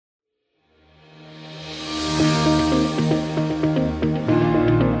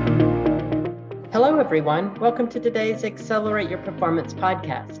everyone. Welcome to today's Accelerate Your Performance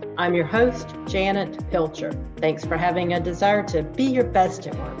podcast. I'm your host, Janet Pilcher. Thanks for having a desire to be your best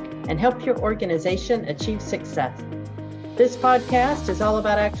at work and help your organization achieve success. This podcast is all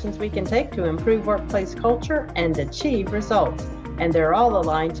about actions we can take to improve workplace culture and achieve results, and they're all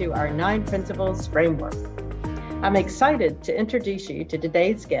aligned to our 9 principles framework. I'm excited to introduce you to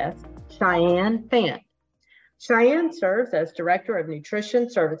today's guest, Cheyenne Fant. Cheyenne serves as Director of Nutrition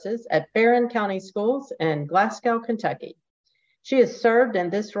Services at Barron County Schools in Glasgow, Kentucky. She has served in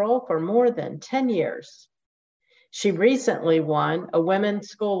this role for more than 10 years. She recently won a Women's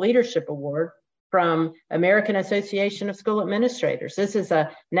School Leadership Award from American Association of School Administrators. This is a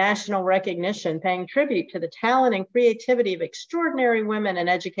national recognition paying tribute to the talent and creativity of extraordinary women in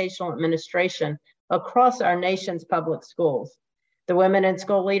educational administration across our nation's public schools. The Women in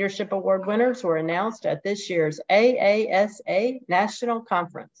School Leadership Award winners were announced at this year's AASA National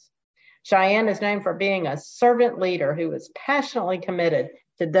Conference. Cheyenne is known for being a servant leader who is passionately committed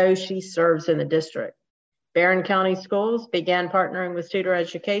to those she serves in the district. Barron County Schools began partnering with Studer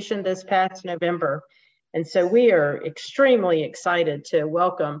Education this past November. And so we are extremely excited to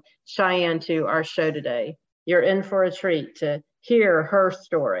welcome Cheyenne to our show today. You're in for a treat to hear her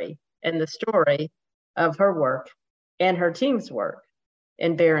story and the story of her work and her team's work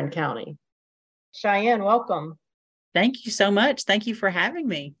in Barron County. Cheyenne, welcome. Thank you so much. Thank you for having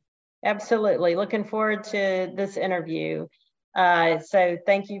me. Absolutely. Looking forward to this interview. So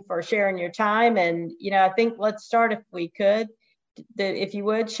thank you for sharing your time. And, I think let's start, if we could, if you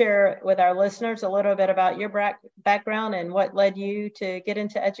would share with our listeners a little bit about your background and what led you to get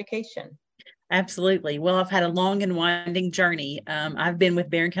into education. Absolutely. Well, I've had a long and winding journey. I've been with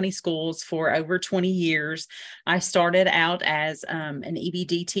Barron County Schools for over 20 years. I started out as an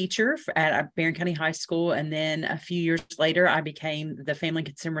EBD teacher at Barron County High School. And then a few years later, I became the Family and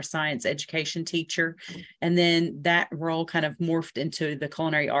Consumer Science education teacher. And then that role kind of morphed into the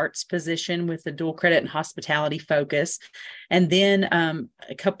culinary arts position with the dual credit and hospitality focus. And then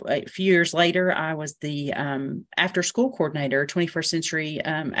a few years later, I was the after school coordinator, 21st century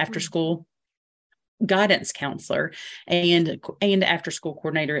after school guidance counselor and after school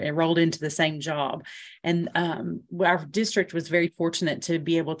coordinator, enrolled into the same job. And our district was very fortunate to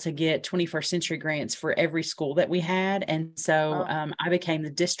be able to get 21st century grants for every school that we had. And so I became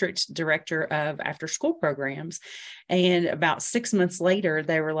the district director of after school programs. And about 6 months later,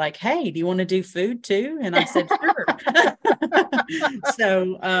 they were like, "Hey, do you want to do food too?" And I said, "Sure."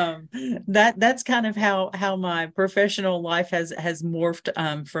 So that's kind of how my professional life has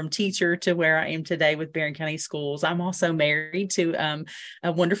morphed from teacher to where I am today with Barron County Schools. I'm also married to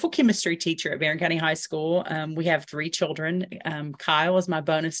a wonderful chemistry teacher at Barron County High School. We have 3 children. Kyle is my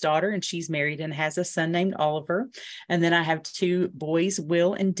bonus daughter, and she's married and has a son named Oliver. And then I have 2 boys,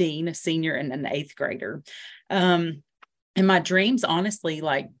 Will and Dean, a senior and an 8th grader. And my dreams, honestly,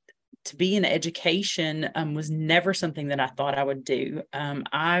 like to be in education was never something that I thought I would do.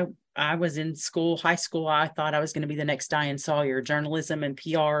 I was in high school. I thought I was going to be the next Diane Sawyer. Journalism and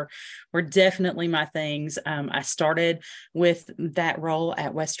PR were definitely my things. I started with that role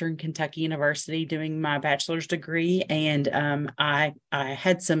at Western Kentucky University doing my bachelor's degree. And I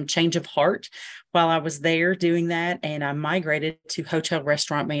had some change of heart while I was there doing that. And I migrated to hotel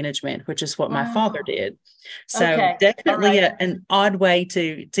restaurant management, which is what my father did. So definitely an odd way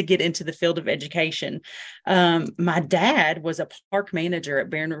to get into the field of education. My dad was a park manager at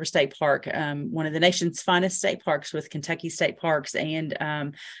Barron River State Park, one of the nation's finest state parks with Kentucky State Parks.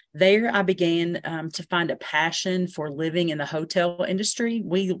 And there I began to find a passion for living in the hotel industry.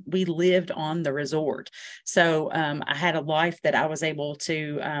 We lived on the resort. So I had a life that I was able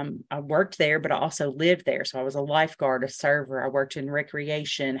to, I worked there, but I also lived there. So I was a lifeguard, a server. I worked in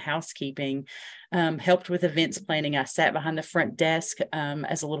recreation, housekeeping, helped with events planning. I sat behind the front desk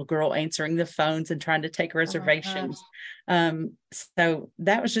as a little girl answering the phones and trying to take reservations. So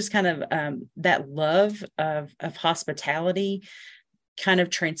that was just kind of that love of hospitality kind of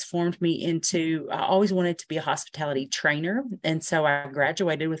transformed me into, I always wanted to be a hospitality trainer. And so I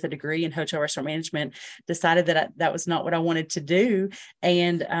graduated with a degree in hotel restaurant management, decided that that was not what I wanted to do.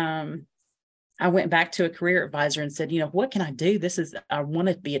 And I went back to a career advisor and said, what can I do? I want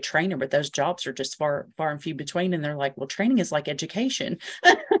to be a trainer, but those jobs are just far and few between. And they're like, well, training is like education.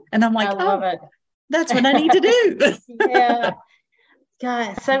 And I'm like, I love it. That's what I need to do. Yeah.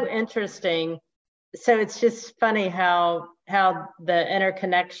 God, so interesting. So it's just funny how the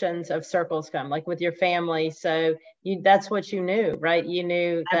interconnections of circles come, like with your family. So that's what you knew, right? You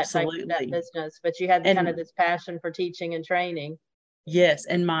knew that type of that business, but you had kind of this passion for teaching and training. Yes,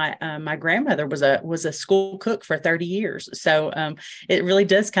 and my grandmother was a school cook for 30 years. So it really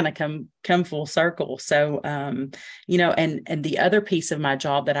does kind of come full circle. So and the other piece of my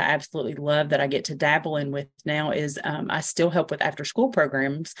job that I absolutely love that I get to dabble in with now is I still help with after school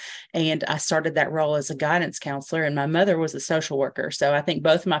programs, and I started that role as a guidance counselor, and my mother was a social worker. So I think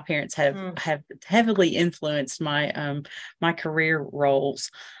both of my parents have heavily influenced my career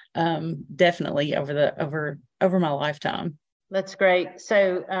roles, definitely over my lifetime. That's great.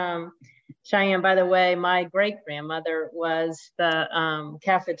 So, Cheyenne, by the way, my great grandmother was the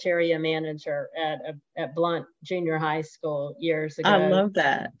cafeteria manager at Blunt Junior High School years ago. I love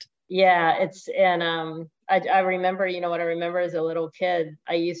that. Yeah, I remember, what I remember as a little kid,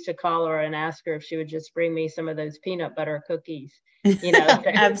 I used to call her and ask her if she would just bring me some of those peanut butter cookies.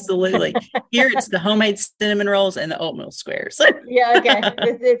 Absolutely. Here it's the homemade cinnamon rolls and the oatmeal squares. Yeah, okay.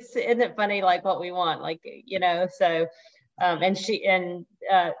 Isn't it funny, like what we want, so. And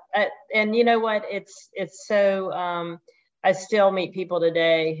you know what? It's so. I still meet people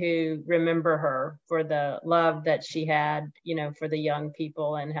today who remember her for the love that she had, for the young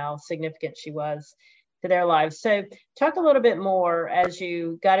people and how significant she was to their lives. So, talk a little bit more as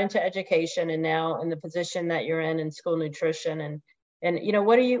you got into education and now in the position that you're in school nutrition, and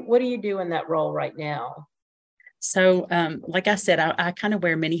what do you do in that role right now? So, like I said, I kind of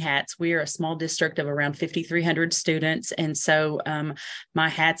wear many hats. We are a small district of around 5,300 students. And so my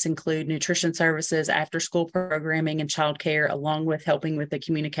hats include nutrition services, after school programming, and childcare, along with helping with the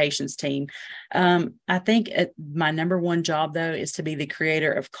communications team. I think my number one job, though, is to be the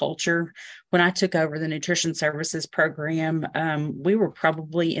creator of culture. When I took over the nutrition services program, we were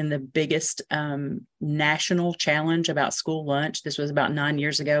probably in the biggest national challenge about school lunch. This was about 9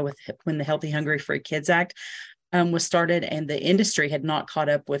 years ago when the Healthy, Hungry, Free Kids Act was started, and the industry had not caught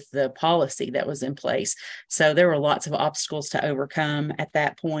up with the policy that was in place. So there were lots of obstacles to overcome at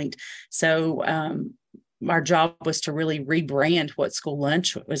that point. So our job was to really rebrand what school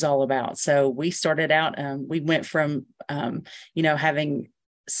lunch was all about. So we started out, we went from, having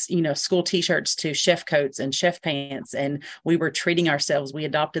school t-shirts to chef coats and chef pants, and we were treating ourselves. We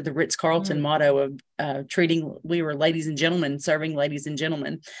adopted the Ritz-Carlton motto of we were ladies and gentlemen serving ladies and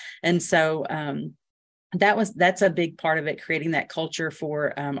gentlemen. And so that's a big part of it, creating that culture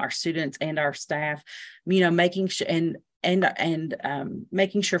for our students and our staff, making sure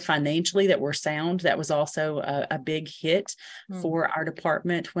making sure financially that we're sound. That was also a big hit for our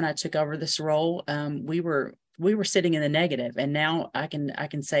department. When I took over this role, we were sitting in the negative, and now I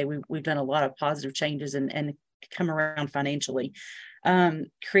can say we've done a lot of positive changes and come around financially.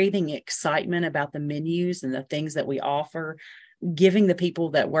 Creating excitement about the menus and the things that we offer, giving the people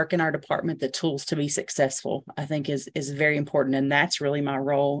that work in our department the tools to be successful, I think is very important. And that's really my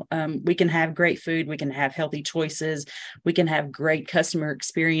role. We can have great food. We can have healthy choices. We can have great customer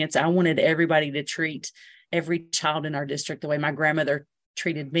experience. I wanted everybody to treat every child in our district the way my grandmother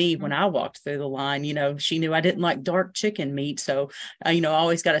treated me when I walked through the line. She knew I didn't like dark chicken meat, so I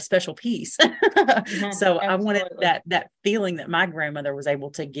always got a special piece. So I wanted that feeling that my grandmother was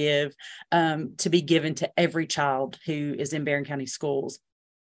able to give, to be given to every child who is in Barron County schools.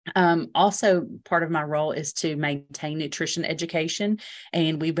 Also, part of my role is to maintain nutrition education,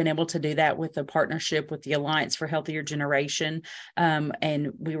 and we've been able to do that with a partnership with the Alliance for Healthier Generation,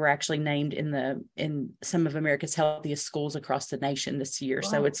 and we were actually named in some of America's healthiest schools across the nation this year. Wow.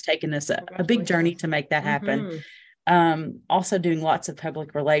 So it's taken us a big journey to make that happen. Also doing lots of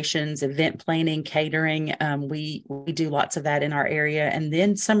public relations, event planning, catering. We do lots of that in our area, and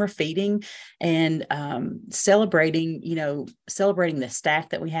then summer feeding and celebrating the staff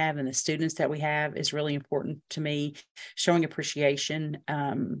that we have and the students that we have is really important to me, showing appreciation.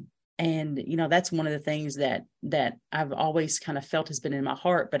 And that's one of the things that I've always kind of felt has been in my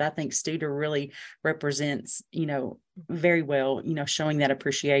heart, but I think Studer really represents, very well, showing that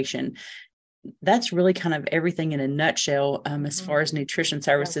appreciation. That's really kind of everything in a nutshell. As far as nutrition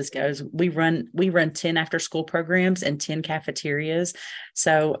services goes, we run 10 after school programs and 10 cafeterias.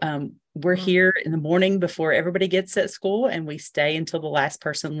 So we're here in the morning before everybody gets at school, and we stay until the last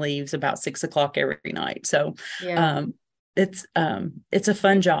person leaves about 6:00 every night. So it's a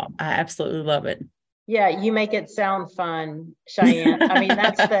fun job. I absolutely love it. Yeah, you make it sound fun, Cheyenne. I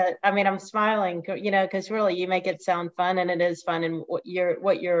mean, I'm smiling, because really you make it sound fun, and it is fun. And what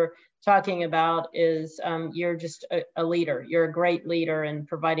you're talking about is you're just a leader. You're a great leader in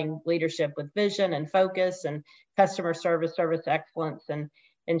providing leadership with vision and focus and customer service excellence, and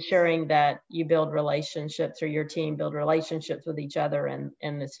ensuring that you build relationships, or your team build relationships with each other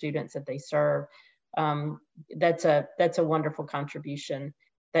and the students that they serve. That's a wonderful contribution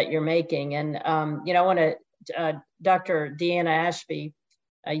that you're making. And, I want to Dr. Deanna Ashby,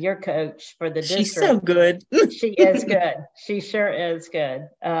 your coach for the She's district. so good. She is good. She sure is good.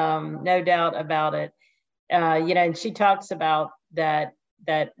 No doubt about it. And she talks about that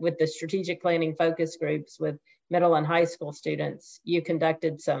with the strategic planning focus groups with middle and high school students, you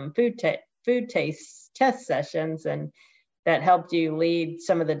conducted some food taste test sessions, and that helped you lead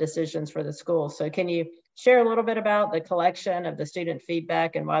some of the decisions for the school. So can you share a little bit about the collection of the student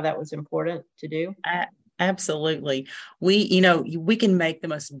feedback and why that was important to do? Absolutely. We can make the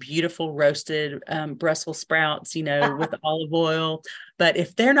most beautiful roasted Brussels sprouts, with olive oil. But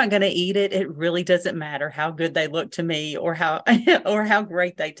if they're not going to eat it, it really doesn't matter how good they look to me or how or how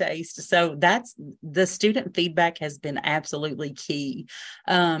great they taste. So that's the student feedback has been absolutely key.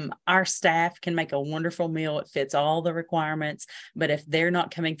 Our staff can make a wonderful meal. It fits all the requirements. But if they're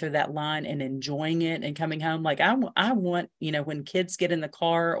not coming through that line and enjoying it and coming home, like I want, when kids get in the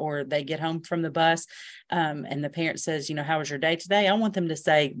car or they get home from the bus, and the parent says, how was your day today? I want them to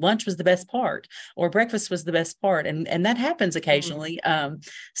say lunch was the best part or breakfast was the best part. And that happens occasionally.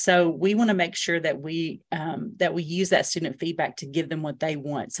 So we want to make sure that we use that student feedback to give them what they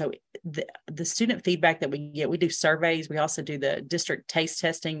want. So the student feedback that we get, we do surveys. We also do the district taste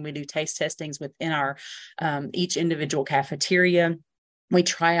testing. We do taste testings within our each individual cafeteria. We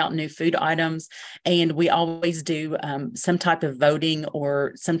try out new food items, and we always do some type of voting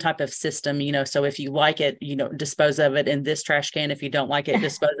or some type of system, so if you like it, dispose of it in this trash can. If you don't like it,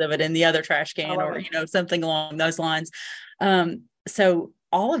 dispose of it in the other trash can, or, something along those lines. So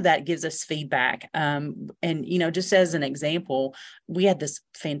all of that gives us feedback. And, just as an example, we had this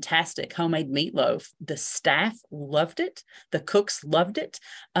fantastic homemade meatloaf. The staff loved it. The cooks loved it.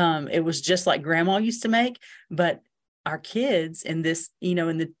 It was just like grandma used to make, but our kids in this,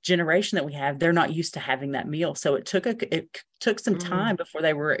 in the generation that we have, they're not used to having that meal. So it took some time before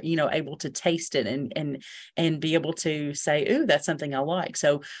they were, able to taste it and be able to say, ooh, that's something I like.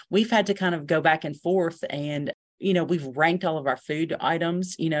 So we've had to kind of go back and forth, and we've ranked all of our food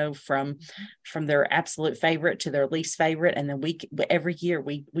items, from their absolute favorite to their least favorite. And then every year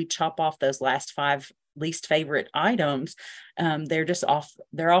we chop off those last 5 least favorite items. They're off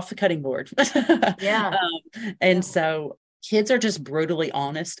the cutting board. Yeah. So kids are just brutally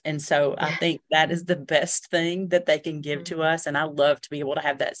honest. And so I think that is the best thing that they can give to us. And I love to be able to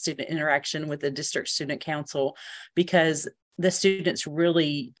have that student interaction with the district student council, because the students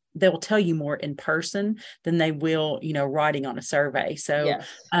really, they'll tell you more in person than they will, writing on a survey. So,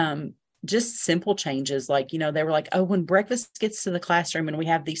 just simple changes, like, they were like, oh, when breakfast gets to the classroom and we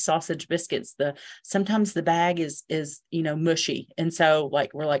have these sausage biscuits, sometimes the bag is, mushy. And so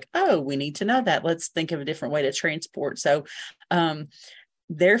we're like, oh, we need to know that. Let's think of a different way to transport. So,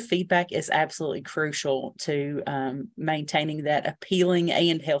 their feedback is absolutely crucial to maintaining that appealing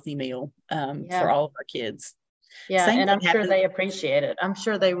and healthy meal for all of our kids. Yeah, and I'm sure they appreciate it. I'm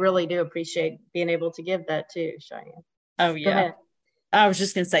sure they really do appreciate being able to give that too, Cheyenne. Oh, yeah. I was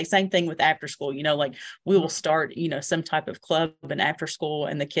just going to say, same thing with after school, we will start, some type of club and after school,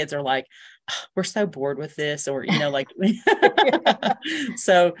 and the kids are like, oh, we're so bored with this, or,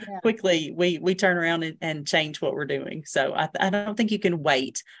 so quickly we turn around and change what we're doing. So I don't think you can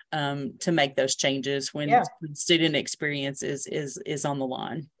wait to make those changes when student experience is on the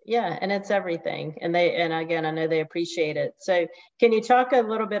line. Yeah, and it's everything. And again, I know they appreciate it. So can you talk a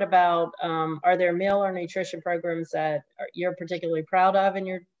little bit about, are there meal or nutrition programs that you're particularly proud of in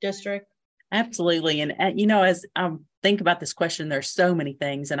your district? Absolutely. And, as I think about this question, there's so many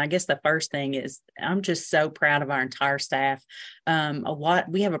things. And I guess the first thing is I'm just so proud of our entire staff.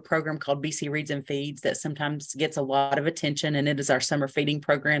 We have a program called BC Reads and Feeds that sometimes gets a lot of attention. And it is our summer feeding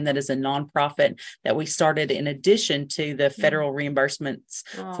program that is a nonprofit that we started in addition to the federal reimbursements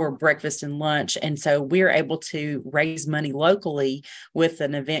for breakfast and lunch. And so we're able to raise money locally with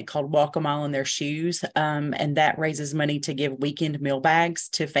an event called Walk a Mile in Their Shoes. And that raises money to give weekend meal bags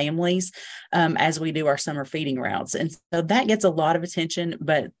to families as we do our summer feeding routes. And so that gets a lot of attention.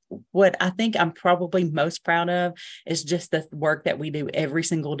 But what I think I'm probably most proud of is just the work that we do every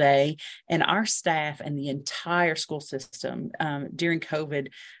single day. And our staff and the entire school system during COVID,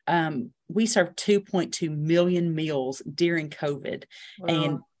 we served 2.2 million meals during COVID. Wow.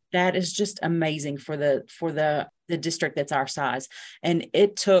 And that is just amazing for the district that's our size. And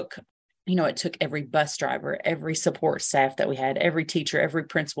it took every bus driver, every support staff that we had, every teacher, every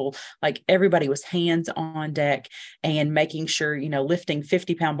principal, like everybody was hands on deck and making sure, lifting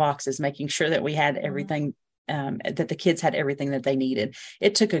 50-pound boxes, making sure that we had everything, that the kids had everything that they needed.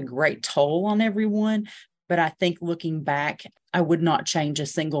 It took a great toll on everyone. But I think looking back, I would not change a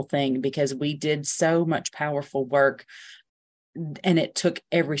single thing because we did so much powerful work and it took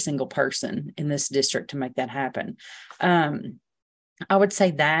every single person in this district to make that happen. I would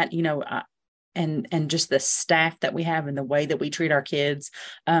say that, and just the staff that we have and the way that we treat our kids.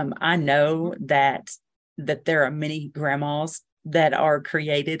 I know that there are many grandmas that are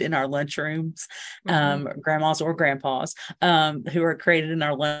created in our lunchrooms, grandmas or grandpas, who are created in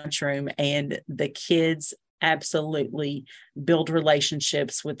our lunchroom, and the kids absolutely build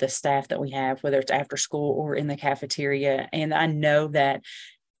relationships with the staff that we have, whether it's after school or in the cafeteria. And I know that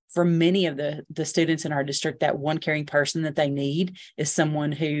for many of the students in our district, that one caring person that they need is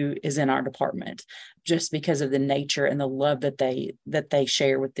someone who is in our department, just because of the nature and the love that they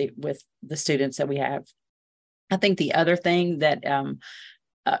share with the students that we have. I think the other thing that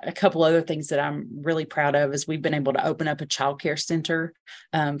a couple other things that I'm really proud of is we've been able to open up a childcare center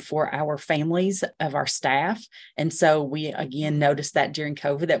for our families of our staff. And so we again noticed that during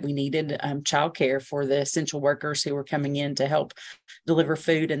COVID that we needed childcare for the essential workers who were coming in to help deliver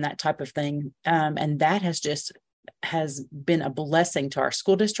food and that type of thing. And that has been a blessing to our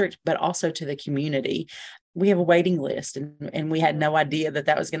school district, but also to the community. We have a waiting list, and we had no idea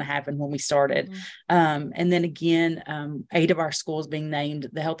that was going to happen when we started. And then again, 8 of our schools being named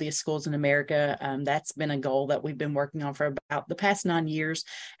the healthiest schools in America. That's been a goal that we've been working on for about the past 9 years.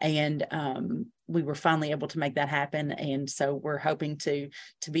 And we were finally able to make that happen. And so we're hoping to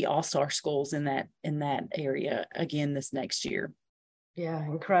be all-star schools in that area again this next year. Yeah,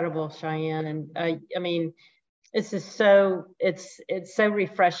 incredible, Cheyenne. And I mean, it's just so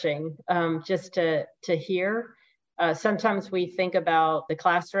refreshing just to hear. Sometimes we think about the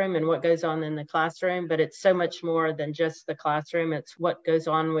classroom and what goes on in the classroom, but it's so much more than just the classroom. It's what goes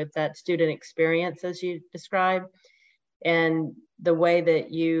on with that student experience, as you described, and the way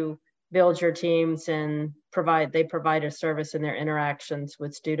that you build your teams and provide a service in their interactions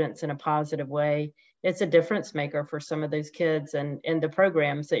with students in a positive way. It's a difference maker for some of those kids and the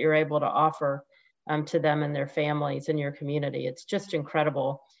programs that you're able to offer to them and their families in your community. It's just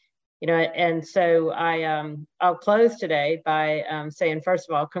incredible, and so I'll close today by saying, first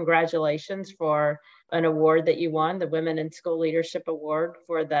of all, congratulations for an award that you won, the Women in School Leadership Award,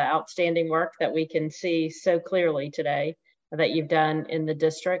 for the outstanding work that we can see so clearly today that you've done in the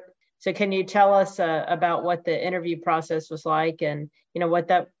district. So can you tell us about what the interview process was like, and what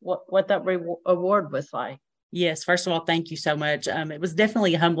that award was like? Yes. First of all, thank you so much. It was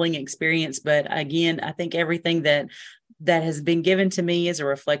definitely a humbling experience, but again, I think everything that has been given to me is a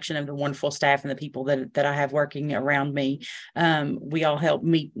reflection of the wonderful staff and the people that I have working around me. We all help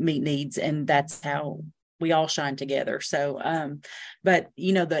meet needs, and that's how we all shine together. So, but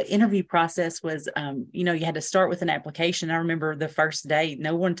the interview process was, you had to start with an application. I remember the first day,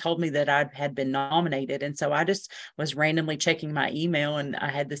 no one told me that I had been nominated. And so I just was randomly checking my email, and I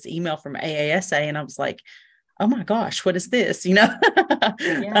had this email from AASA, and I was like, oh my gosh, what is this? Yeah.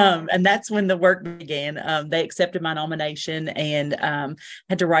 And that's when the work began. They accepted my nomination and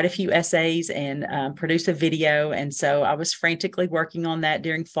had to write a few essays and produce a video. And so I was frantically working on that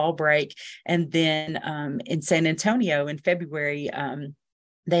during fall break. And then in San Antonio in February,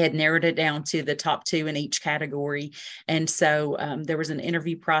 they had narrowed it down to the top 2 in each category. And so there was an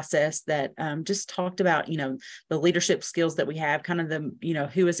interview process that just talked about, the leadership skills that we have, kind of the,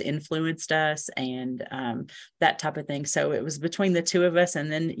 who has influenced us and that type of thing. So it was between the 2 of us.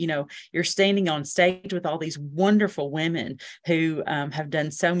 And then, you're standing on stage with all these wonderful women who have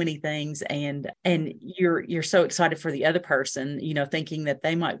done so many things, and you're so excited for the other person, thinking that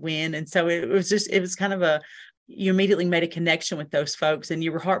they might win. And so it was kind of you immediately made a connection with those folks, and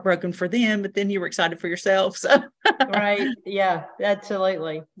you were heartbroken for them, but then you were excited for yourself. So right. Yeah,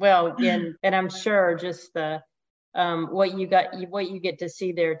 absolutely. Well, and I'm sure just the what you get to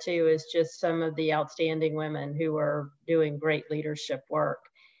see there too is just some of the outstanding women who are doing great leadership work.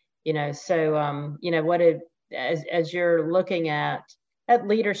 So as you're looking at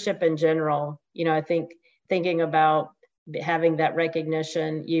leadership in general, I think thinking about having that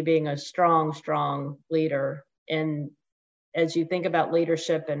recognition, you being a strong leader. And as you think about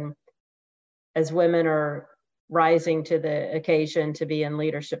leadership, and as women are rising to the occasion to be in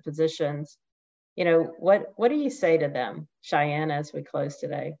leadership positions, what do you say to them, Cheyenne, as we close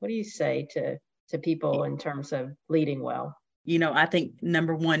today? What do you say to people in terms of leading well? I think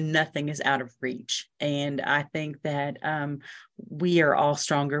number one, nothing is out of reach. And I think that we are all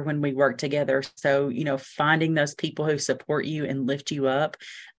stronger when we work together. So, finding those people who support you and lift you up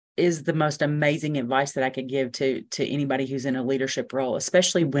is the most amazing advice that I could give to anybody who's in a leadership role,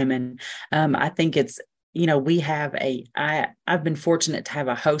 especially women. I think it's we have I've been fortunate to have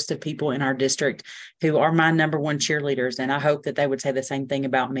a host of people in our district who are my number one cheerleaders. And I hope that they would say the same thing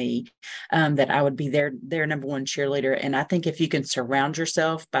about me, that I would be their number one cheerleader. And I think if you can surround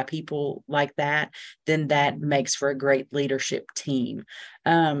yourself by people like that, then that makes for a great leadership team.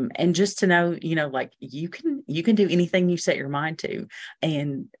 And just to know, like you can do anything you set your mind to.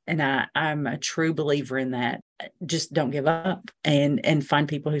 And I'm a true believer in that. Just don't give up and find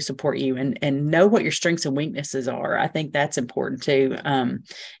people who support you and know what your strengths and weaknesses are. I think that's important too.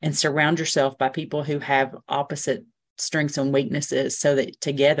 And surround yourself by people who have opposite strengths and weaknesses so that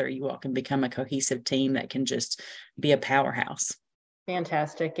together you all can become a cohesive team that can just be a powerhouse.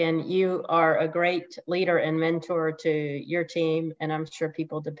 Fantastic. And you are a great leader and mentor to your team. And I'm sure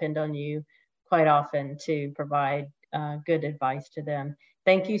people depend on you quite often to provide good advice to them.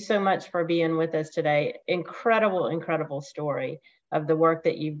 Thank you so much for being with us today. Incredible, incredible story of the work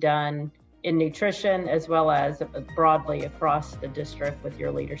that you've done in nutrition as well as broadly across the district with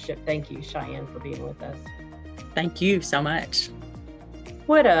your leadership. Thank you, Cheyenne, for being with us. Thank you so much.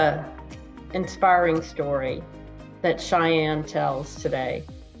 What a inspiring story that Cheyenne tells today.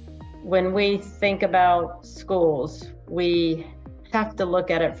 When we think about schools, we have to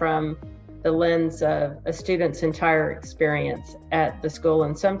look at it from the lens of a student's entire experience at the school.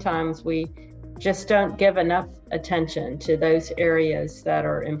 And sometimes we just don't give enough attention to those areas that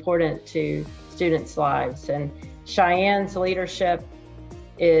are important to students' lives. And Cheyenne's leadership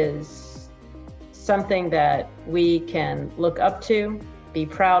is something that we can look up to, be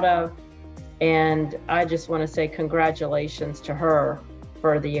proud of. And I just want to say congratulations to her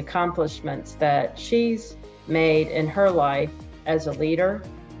for the accomplishments that she's made in her life as a leader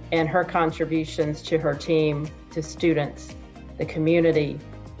and her contributions to her team, to students, the community,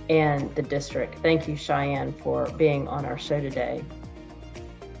 and the district. Thank you, Cheyenne, for being on our show today.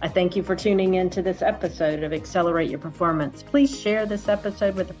 I thank you for tuning in to this episode of Accelerate Your Performance. Please share this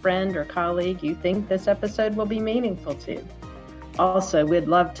episode with a friend or colleague you think this episode will be meaningful to. Also, we'd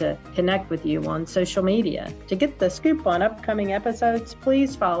love to connect with you on social media. To get the scoop on upcoming episodes,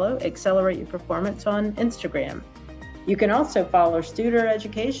 please follow Accelerate Your Performance on Instagram. You can also follow Studer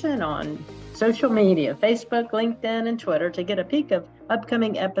Education on social media, Facebook, LinkedIn, and Twitter to get a peek of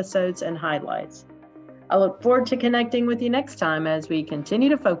upcoming episodes and highlights. I look forward to connecting with you next time as we continue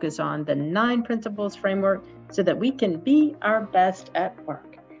to focus on the 9 principles framework so that we can be our best at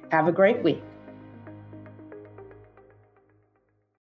work. Have a great week.